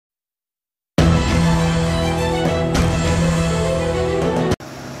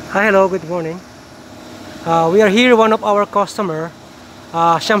Hi, hello, good morning. We are here, one of our customer,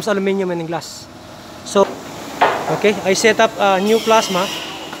 Shams Aluminium and Glass. So, okay, I set up a new plasma.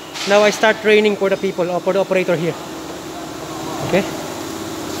 Now I start training for the people, or for the operator here. Okay.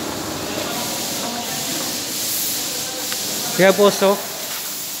 We have also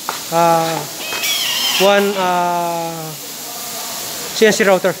one CNC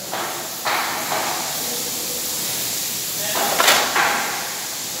router.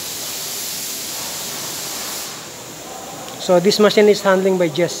 So this machine is handling by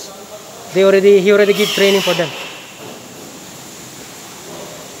Jess. He already give training for them.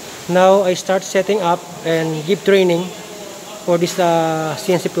 Now I start setting up and give training for this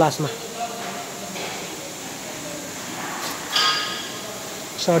CNC plasma.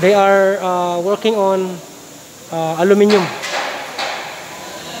 So they are working on aluminum.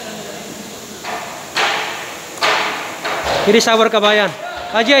 Here is our kabayan.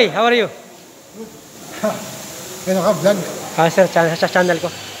 Ajay, how are you? Vlog. Sir, sa channel ko.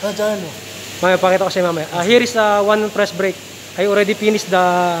 Ano channel mo? Mamaya pakita ko sa mamaya. Here is one press brake. I already finished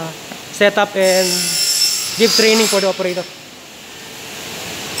the setup and give training for the operator.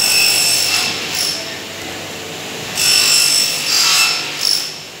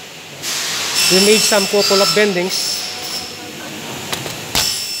 We made some couple of bendings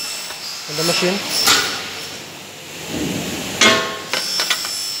on the machine.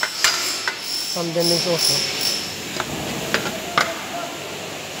 Some bendings also.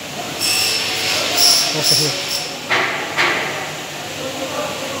 Also here.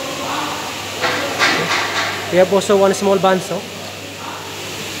 Okay. We have also one small bandsaw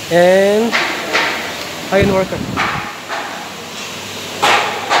and iron worker.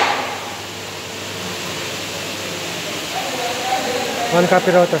 One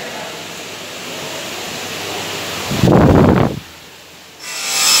copy router.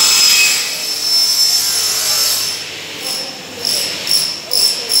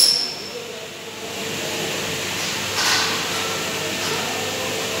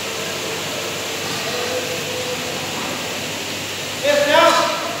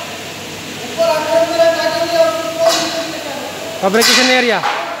 Fabrication area.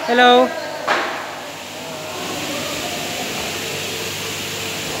 Hello.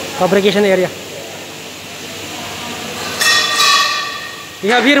 Fabrication area. We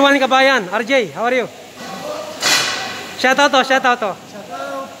have here one kabayan. RJ, how are you? Shout out to. Shout out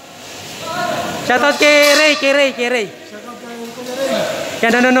kay Ray. Shout out kay Ray.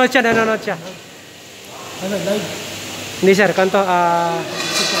 Kaya nanonood siya. Ano, live? Hindi sir, kanto,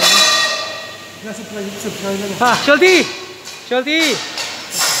 Subscribe na. Sholty!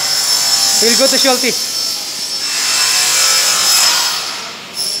 We'll go to Sholty.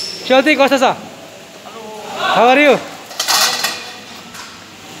 Sholty, kosta sa? Hello. How are you?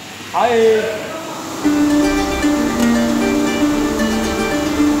 Hi.